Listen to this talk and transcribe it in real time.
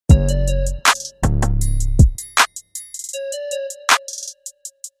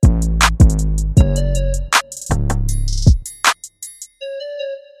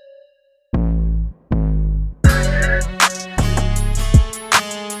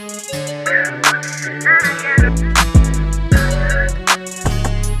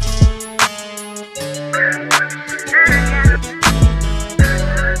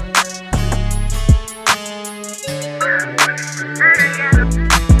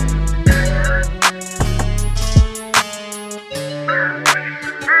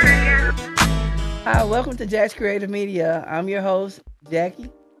welcome to Jack's Creative Media. I'm your host, Jackie.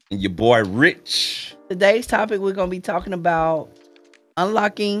 And your boy, Rich. Today's topic, we're going to be talking about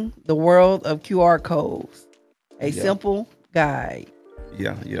unlocking the world of QR codes. A simple guide.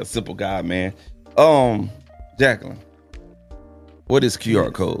 Yeah, simple guide, man. Jacqueline, what is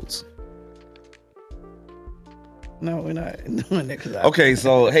QR codes? No, we're not doing that. Okay,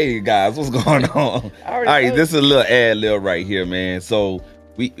 so, hey, guys, what's going on? All right, this is a little ad lib right here, man. So,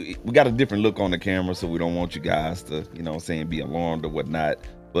 we got a different look on the camera, so we don't want you guys to, be alarmed or whatnot.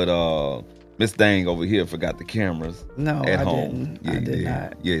 But Miss Dang over here forgot the cameras at home. I did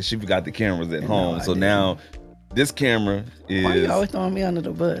not. Yeah, she forgot the cameras at home. So now this camera is... Why you always throwing me under the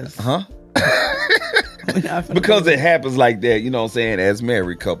bus? Huh? Because it happens like that, as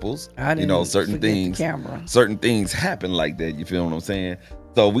married couples, certain things happen like that. You feel what I'm saying?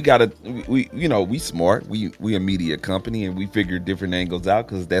 So we smart. We a media company and we figure different angles out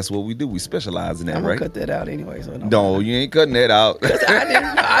because that's what we do. We specialize in that, I'm right? Cut that out anyway. So no, you ain't cutting that out.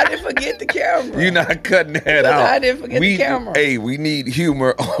 I didn't forget the camera. You're not cutting that out. I didn't forget the camera. Hey, we need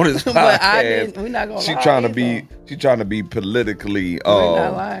humor on this podcast. We're not gonna lie. She's trying to be politically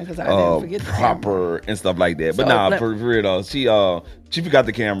not lying because I didn't forget the proper and stuff like that. But for real though, she forgot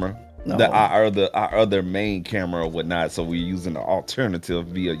the camera. No. Our other main camera or whatnot, so we're using an alternative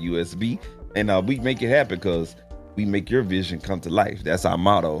via USB, and we make it happen because we make your vision come to life. That's our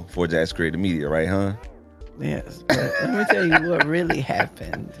motto for Jack's Creative Media, right, huh? Yes, but let me tell you what really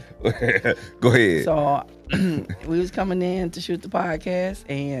happened. Go ahead. So we was coming in to shoot the podcast,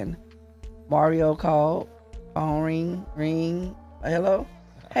 and Mario called. Phone ring. Hello?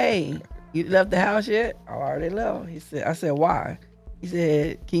 Hey, you left the house yet? I already left. I said, why? He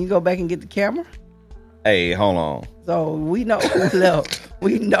said, can you go back and get the camera? Hey, hold on. So we know who left.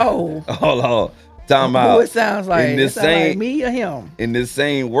 We know. Hold on. Talking about who it sounds like. In this like me or him. In this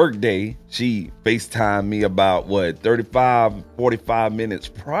same work day, she FaceTimed me about 35, 45 minutes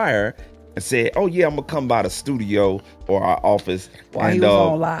prior and said, oh yeah, I'm gonna come by the studio or our office. While he was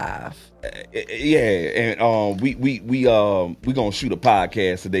on live. Yeah, and we gonna shoot a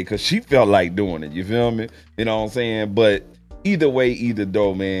podcast today because she felt like doing it. You feel me? You know what I'm saying? But either way, either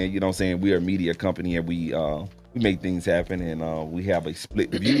though, man, you know what I'm saying? We are a media company and we make things happen, and we have a split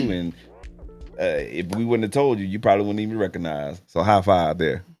view, and if we wouldn't have told you, you probably wouldn't even recognize. So high five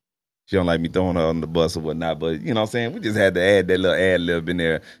there. She don't like me throwing her on the bus or whatnot, but you know what I'm saying? We just had to add that little ad lib in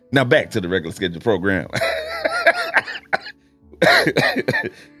there. Now back to the regular scheduled program.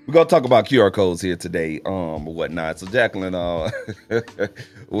 We're gonna talk about QR codes here today, or whatnot. So Jacqueline,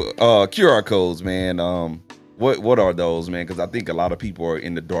 QR codes, man. What are those, man? Because I think a lot of people are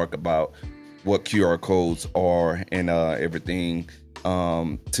in the dark about what QR codes are and everything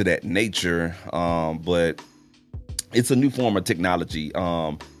to that nature. But it's a new form of technology.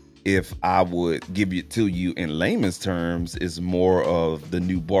 If I would give it to you in layman's terms, it's more of the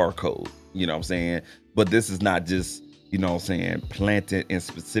new barcode. You know what I'm saying? But this is not just, planted and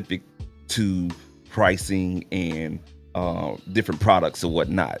specific to pricing and different products or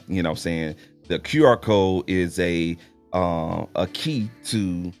whatnot. You know what I'm saying? The QR code is a key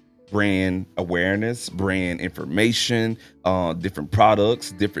to brand awareness, brand information, different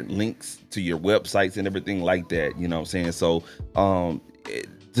products, different links to your websites and everything like that. You know what I'm saying? So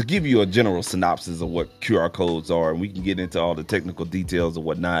to give you a general synopsis of what QR codes are, and we can get into all the technical details and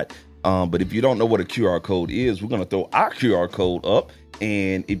whatnot. But if you don't know what a QR code is, we're going to throw our QR code up.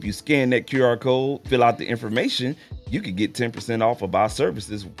 And if you scan that QR code, fill out the information, you can get 10% off of our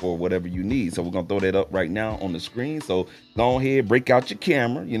services for whatever you need. So we're going to throw that up right now on the screen. So go ahead, break out your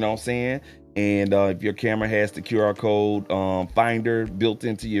camera, you know what I'm saying? And if your camera has the QR code finder built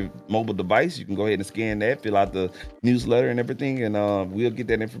into your mobile device, you can go ahead and scan that, fill out the newsletter and everything, and we'll get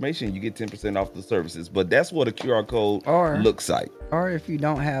that information. You get 10% off the services. But that's what a QR code looks like. Or if you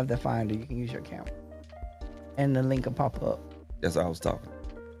don't have the finder, you can use your camera. And the link will pop up. That's what I was talking.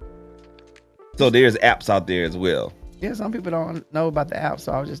 So there's apps out there as well. Yeah, some people don't know about the app,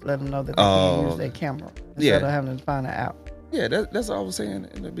 so I'll just let them know that they can use their camera instead of having to find an app. Yeah, that's what I was saying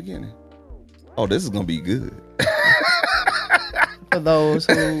in the beginning. Oh, this is going to be good. For those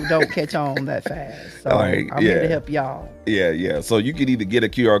who don't catch on that fast. So I'm here to help y'all. Yeah. So you can either get a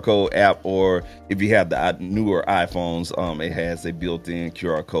QR code app, or if you have the newer iPhones, it has a built-in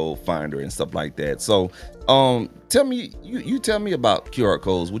QR code finder and stuff like that. So tell me, you tell me about QR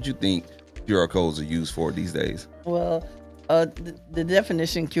codes. What you think QR codes are used for these days? Well, the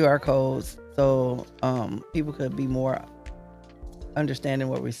definition QR codes, so people could be more understanding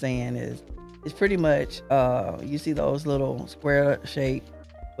what we're saying is, it's pretty much, you see those little square shape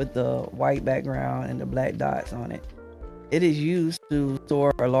with the white background and the black dots on it. It is used to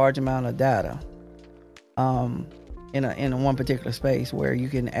store a large amount of data. in one particular space where you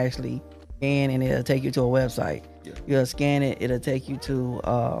can actually scan and it'll take you to a website. Yeah. You'll scan it, it'll take you to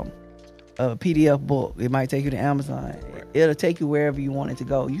a PDF book. It might take you to Amazon. Right. It'll take you wherever you want it to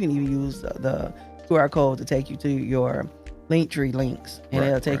go. You can even use the QR code to take you to your Linktree links, and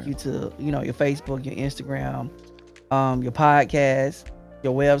it'll take you to your Facebook, your Instagram, your podcast,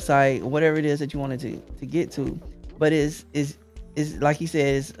 your website, whatever it is that you wanted to get to. But it's like he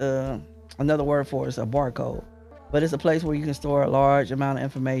says, another word for it is a barcode. But it's a place where you can store a large amount of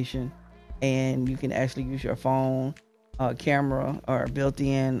information, and you can actually use your phone, camera, or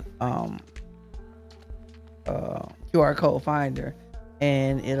built-in QR code finder,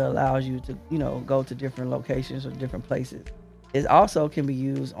 and it allows you to go to different locations or different places. It also can be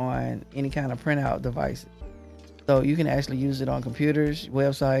used on any kind of printout devices. So you can actually use it on computers,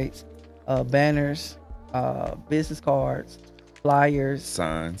 websites, banners, business cards, flyers,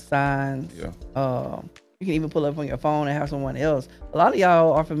 signs. Yeah. You can even pull up on your phone and have someone else. A lot of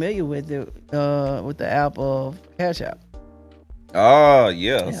y'all are familiar with the app of Cash App. Oh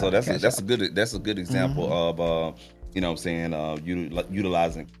yeah. So that's Cash a good example of utilizing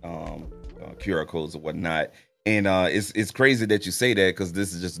QR codes or whatnot. And it's crazy that you say that, because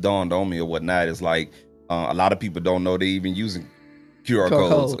this has just dawned on me or whatnot. It's like a lot of people don't know they even using QR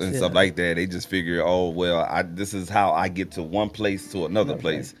codes and stuff like that. They just figure, oh well, this is how I get to one place to another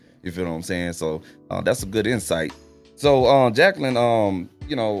place. You feel what I'm saying? So that's a good insight. So Jacqueline,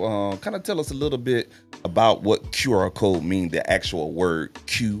 kind of tell us a little bit about what QR code means, the actual word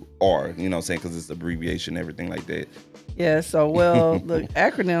QR. You know what I'm saying? Because it's abbreviation, everything like that. Yeah. So the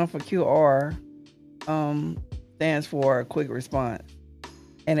acronym for QR stands for quick response.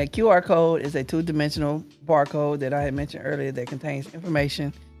 And a QR code is a two-dimensional barcode that I had mentioned earlier that contains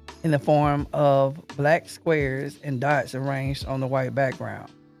information in the form of black squares and dots arranged on the white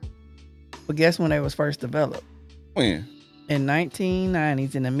background. But guess when they was first developed? When? In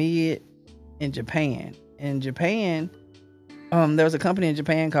 1990s in Japan. In Japan, there was a company in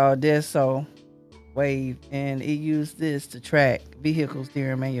Japan called Deso Wave, and it used this to track vehicles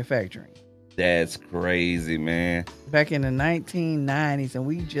during manufacturing. That's crazy, man. Back in the 1990s, and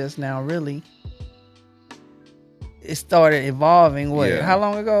we just now really, it started evolving. How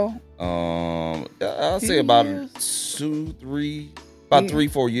long ago? I'll say about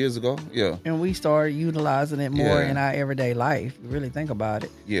 3-4 years ago. Yeah. And we started utilizing it more in our everyday life. You really think about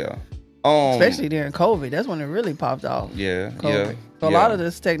it. Yeah. Especially during COVID. That's when it really popped off. Yeah. COVID. So a lot of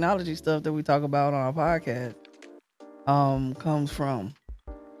this technology stuff that we talk about on our podcast comes from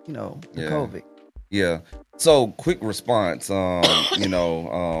COVID. Yeah. So quick response. I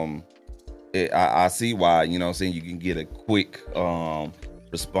see why, saying you can get a quick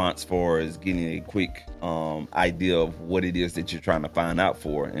response for is getting a quick idea of what it is that you're trying to find out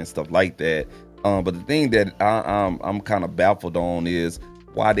for and stuff like that. But the thing that I'm kind of baffled on is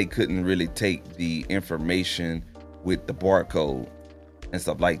why they couldn't really take the information with the barcode and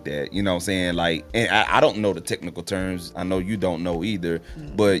stuff like that. You know what I'm saying? Like, and I don't know the technical terms. I know you don't know either.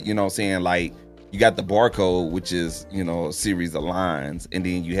 But you know what I'm saying? Like, you got the barcode, which is, a series of lines. And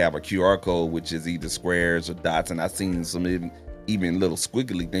then you have a QR code, which is either squares or dots. And I've seen some even little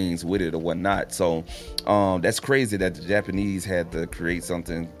squiggly things with it or whatnot. So that's crazy that the Japanese had to create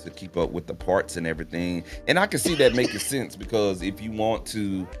something to keep up with the parts and everything. And I can see that making sense, because if you want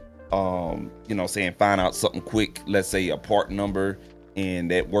to, find out something quick, let's say a part number,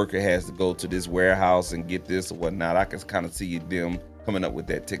 and that worker has to go to this warehouse and get this or whatnot, I can kind of see them coming up with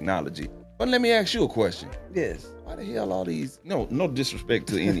that technology. But let me ask you a question. Yes. Why the hell all these, no disrespect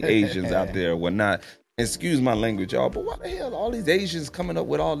to any Asians out there or whatnot, excuse my language, y'all, but why the hell all these Asians coming up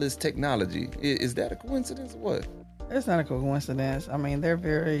with all this technology? Is that a coincidence or what? It's not a coincidence. I mean, they're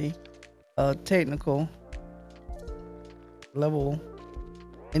very technical level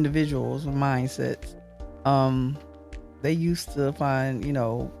individuals with mindsets. They used to find,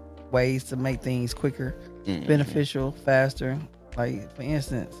 ways to make things quicker, beneficial, faster. Like, for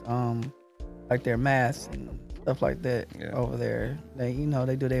instance, like their maths and stuff like that over there. They,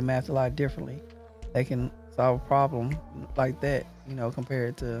 they do their math a lot differently. They can solve a problem like that,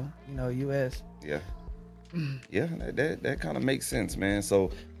 compared to, U.S. Yeah. Yeah, that kind of makes sense, man.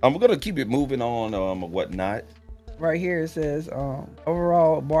 So we're going to keep it moving on or whatnot. Right here it says,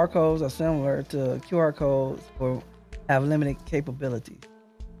 overall, barcodes are similar to QR codes or have limited capabilities.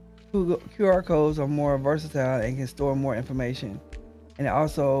 QR codes are more versatile and can store more information, and it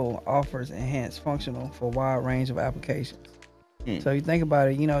also offers enhanced functional for a wide range of applications. So you think about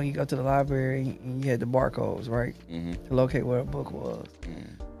it, you go to the library and you had the barcodes, right? To locate where a book was.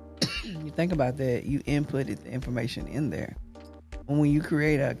 You think about that, you inputted the information in there. When you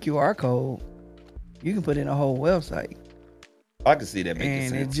create a QR code, You can put in a whole website, I can see that making and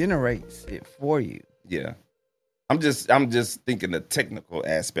sense. it generates it for you. Yeah. I'm just thinking the technical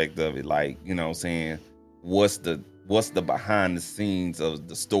aspect of it, like, you know what I'm saying, what's the behind the scenes of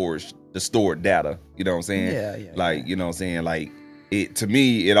the stored data, you know what I'm saying? Yeah. Like, you know what I'm saying, like, it, to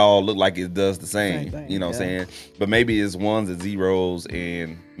me, it all look like it does the same thing, you know what I'm saying? But maybe it's ones and zeros,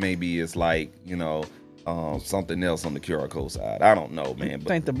 and maybe it's like, you know, something else on the QR code side. I don't know, man. I But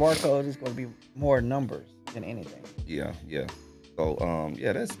think the barcode is going to be more numbers than anything. yeah. So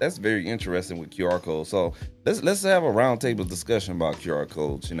yeah, that's very interesting with QR codes. So let's have a roundtable discussion about QR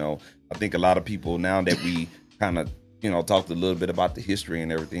codes. You know, I think a lot of people, now that we kind of, you know, talked a little bit about the history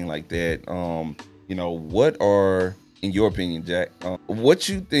and everything like that. You know, what are, in your opinion, Jack, what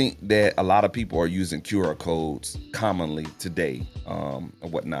you think that a lot of people are using QR codes commonly today, and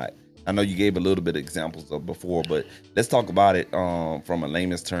whatnot? I know you gave a little bit of examples of before, but let's talk about it from a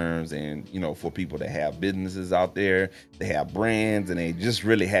layman's terms, and, you know, for people that have businesses out there, they have brands, and they just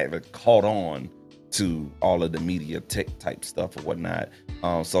really haven't caught on to all of the media tech type stuff or whatnot.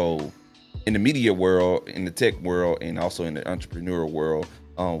 So in the media world, in the tech world, and also in the entrepreneurial world,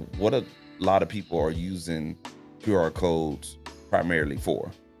 what a lot of people are using QR codes primarily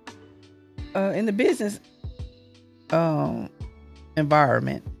for? In the business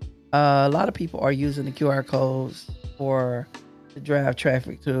environment, a lot of people are using the QR codes to drive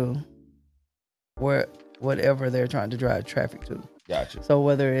traffic to whatever they're trying to drive traffic to. Gotcha. So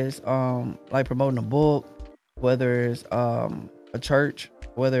whether it's like promoting a book, whether it's a church,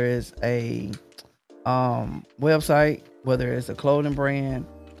 whether it's a website, whether it's a clothing brand.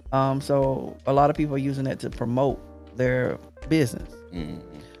 So a lot of people are using that to promote their business.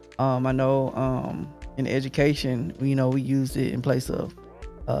 Mm-hmm. I know in education, you know, we use it in place of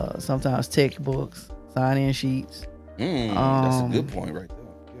sometimes textbooks, sign-in sheets. That's a good point right there.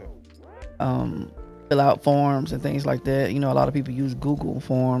 Yeah. Fill out forms and things like that. You know, a lot of people use Google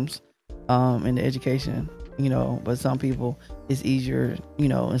Forms in the education, you know, but some people, it's easier, you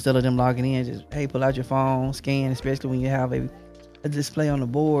know, instead of them logging in, just, hey, pull out your phone, scan, especially when you have a display on the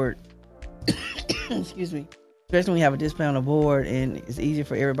board. Excuse me. Especially when you have a display on the board, and it's easier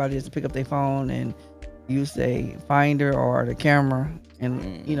for everybody just to pick up their phone and use a finder or the camera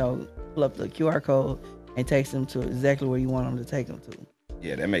and, you know, pull up the QR code and takes them to exactly where you want them to take them to.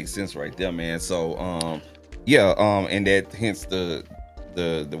 Yeah, that makes sense right there, man. So, and that hence the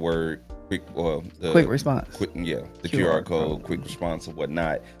word quick, quick response. The QR code, quick response or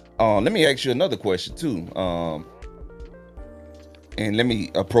whatnot. Let me ask you another question too. And let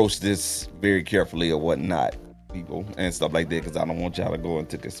me approach this very carefully or whatnot, people, and stuff like that, because I don't want y'all to go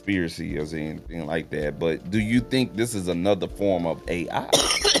into conspiracy or anything like that. But do you think this is another form of AI,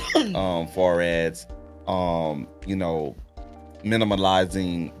 far as, you know,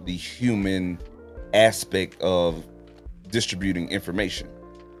 minimalizing the human aspect of distributing information?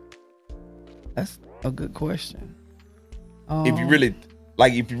 That's a good question. If you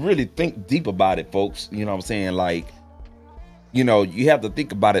really think deep about it, folks, you know what I'm saying? Like, you know, you have to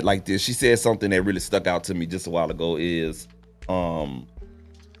think about it like this. She said something that really stuck out to me just a while ago is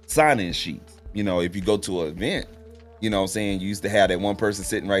sign-in sheets. You know, if you go to an event, you know what I'm saying, you used to have that one person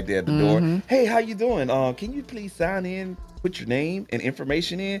sitting right there at the door. Hey, how you doing? Can you please sign in, put your name and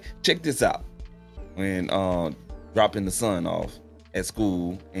information in? Check this out. When dropping the son off at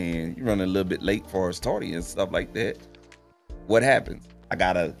school and you're running a little bit late for his tardy and stuff like that, what happens? I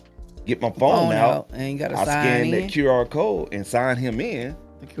gotta get my phone out and you gotta scan that QR code and sign him in.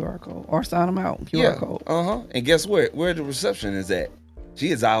 The QR code, or sign him out. QR code. And guess what? Where the reception is at? She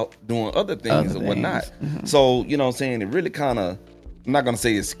is out doing other things and whatnot. So, you know what I'm saying? It really kind of, I'm not going to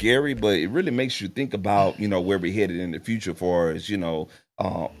say it's scary, but it really makes you think about, you know, where we're headed in the future for, as, you know,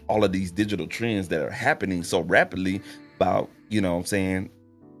 all of these digital trends that are happening so rapidly about, you know what I'm saying,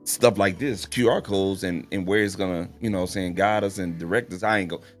 stuff like this, QR codes, and where it's going to, you know what I'm saying, guide us and direct us.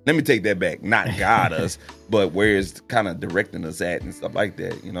 Let me take that back. Not guide us, but where it's kind of directing us at and stuff like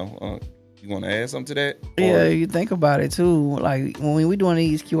that, you know. You want to add something to that? Yeah, you think about it too. Like when we're doing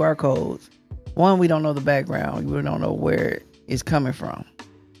these QR codes, one, we don't know the background. We don't know where it's coming from.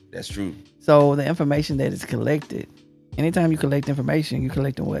 That's true. So the information that is collected, anytime you collect information, you're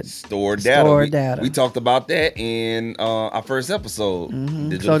collecting what? Stored data. Stored data. We talked about that in our first episode.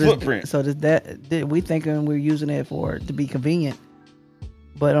 Digital footprint. So we thinking we're using it to be convenient,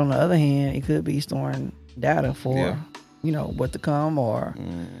 but on the other hand, it could be storing data for, you know, what to come, or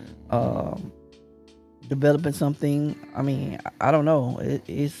developing something. I mean, I don't know.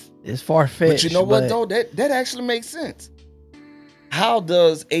 It's far fetched. But you know what though? That actually makes sense. How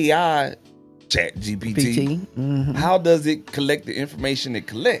does AI, Chat GPT, how does it collect the information it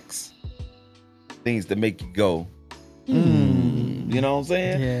collects? things to make you go, you know what I'm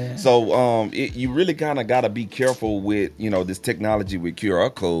saying? Yeah. So you really kind of got to be careful with, this technology with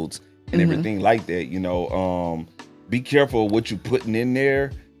QR codes and everything like that. Be careful what you're putting in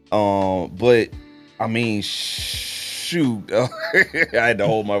there. But I mean, shoot, I had to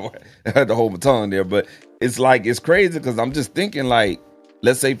hold my tongue there. But it's crazy because I'm just thinking, like,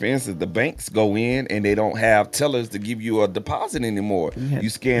 let's say, for instance, the banks go in and they don't have tellers to give you a deposit anymore. You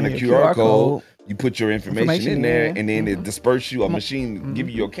scan a QR code, you put your information in there, and then it disperses you a machine, give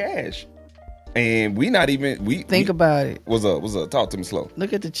you your cash. And we not even think about it. What's up? Talk to me slow.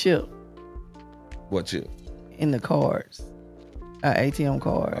 Look at the chip. What chip? In the cards, ATM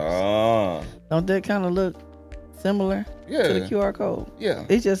cards. Don't that kind of look similar to the QR code? Yeah.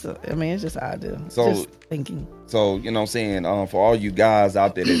 It's just an idea. So, just thinking. So, you know what I'm saying? For all you guys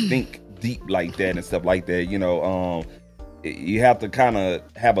out there that think deep like that and stuff like that, you have to kind of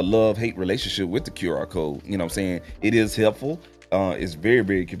have a love-hate relationship with the QR code. You know what I'm saying? It is helpful. It's very,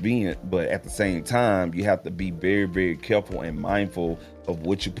 very convenient. But at the same time, you have to be very, very careful and mindful of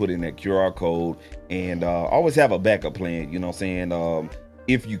what you put in that QR code. And always have a backup plan, you know what I'm saying?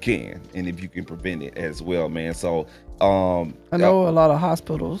 If you can, and if you can prevent it as well, man. So I know a lot of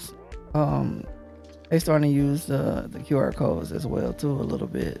hospitals, they starting to use the QR codes as well too, a little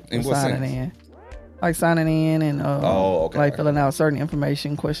bit. In what sense? Signing in and okay. like filling out certain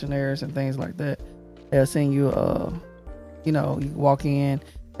information questionnaires and things like that. They'll send you you walk in,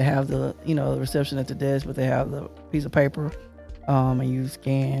 they have the the reception at the desk, but they have the piece of paper, and you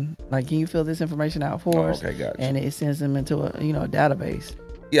scan, like, can you fill this information out for us? Okay, gotcha. And it sends them into a a database.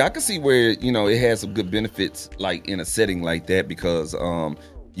 Yeah, I can see where it has some good benefits, like in a setting like that, because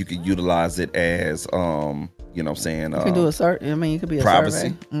you can utilize it as you know what I'm saying, you can do a search. It could be a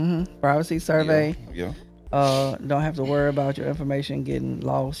privacy. Survey. Privacy survey. Yeah. Don't have to worry about your information getting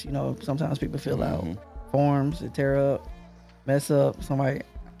lost. Sometimes people fill out forms that tear up, mess up. Somebody,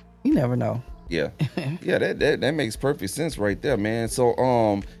 you never know. Yeah. Yeah, that makes perfect sense right there, man.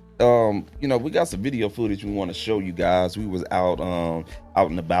 So we got some video footage we want to show you guys. We was out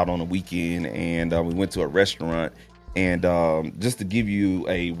and about on the weekend, and we went to a restaurant. And just to give you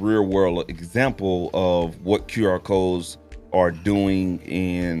a real world example of what QR codes are doing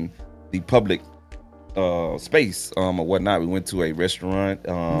in the public space or whatnot, we went to a restaurant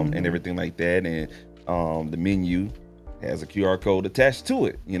and everything like that, and the menu has a QR code attached to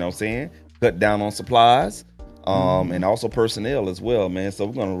it. You know what I'm saying? Cut down on supplies and also personnel as well, man. So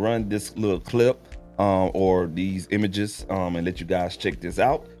we're gonna run this little clip or these images and let you guys check this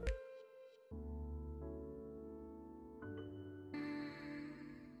out.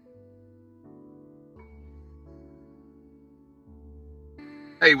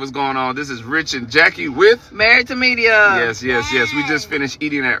 Hey, what's going on? This is Rich and Jackie with Married to Media. Yes. We just finished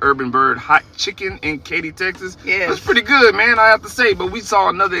eating at Urban Bird Hot Chicken in Katy, Texas. Yes. It's pretty good, man, I have to say. But we saw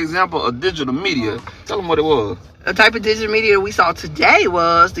another example of digital media. Tell them what it was. The type of digital media we saw today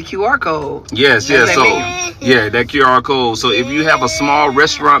was the QR code. Yes. So, that QR code. So if you have a small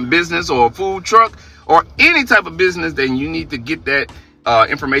restaurant business or a food truck or any type of business, then you need to get that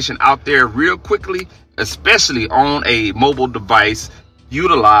information out there real quickly, especially on a mobile device.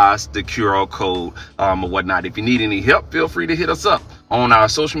 Utilize the QR code or whatnot. If you need any help, feel free to hit us up on our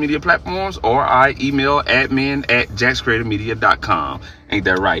social media platforms or our email admin@jaxcreativemedia.com. Ain't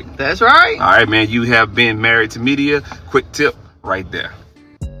that right? That's right. All right, man. You have been Married to Media. Quick tip right there.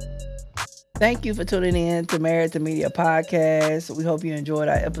 Thank you for tuning in to Married to Media podcast. We hope you enjoyed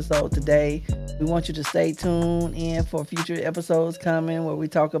our episode today. We want you to stay tuned in for future episodes coming where we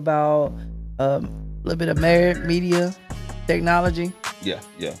talk about a little bit of married media technology. Yeah.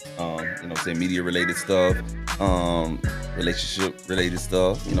 Media related stuff, relationship related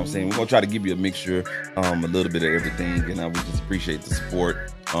stuff. You know what I'm saying? We're gonna try to give you a mixture, a little bit of everything, and we just appreciate the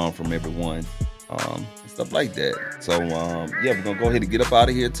support from everyone, and stuff like that. So we're gonna go ahead and get up out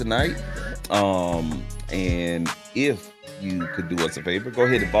of here tonight. And if you could do us a favor, go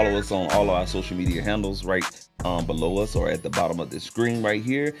ahead and follow us on all of our social media handles right below us or at the bottom of the screen right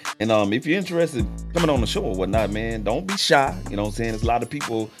here. And if you're interested in coming on the show or whatnot, man, don't be shy. You know what I'm saying? There's a lot of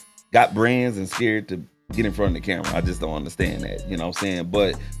people got brands and scared to get in front of the camera. I just don't understand that. You know what I'm saying?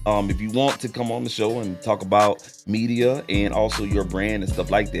 But if you want to come on the show and talk about media and also your brand and stuff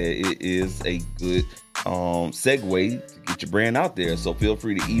like that, it is a good segue to get your brand out there. So feel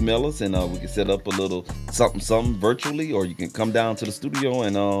free to email us, and we can set up a little something virtually, or you can come down to the studio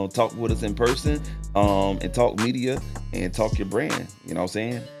and talk with us in person, and talk media and talk your brand. You know what I'm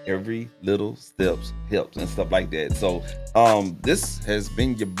saying? Every little steps helps and stuff like that. So this has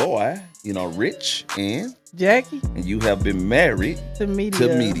been your boy Rich and Jackie you have been married to media.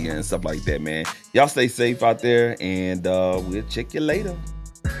 to media and stuff like that, man. Y'all stay safe out there, and we'll check you later.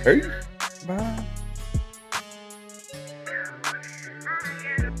 Hey. Bye.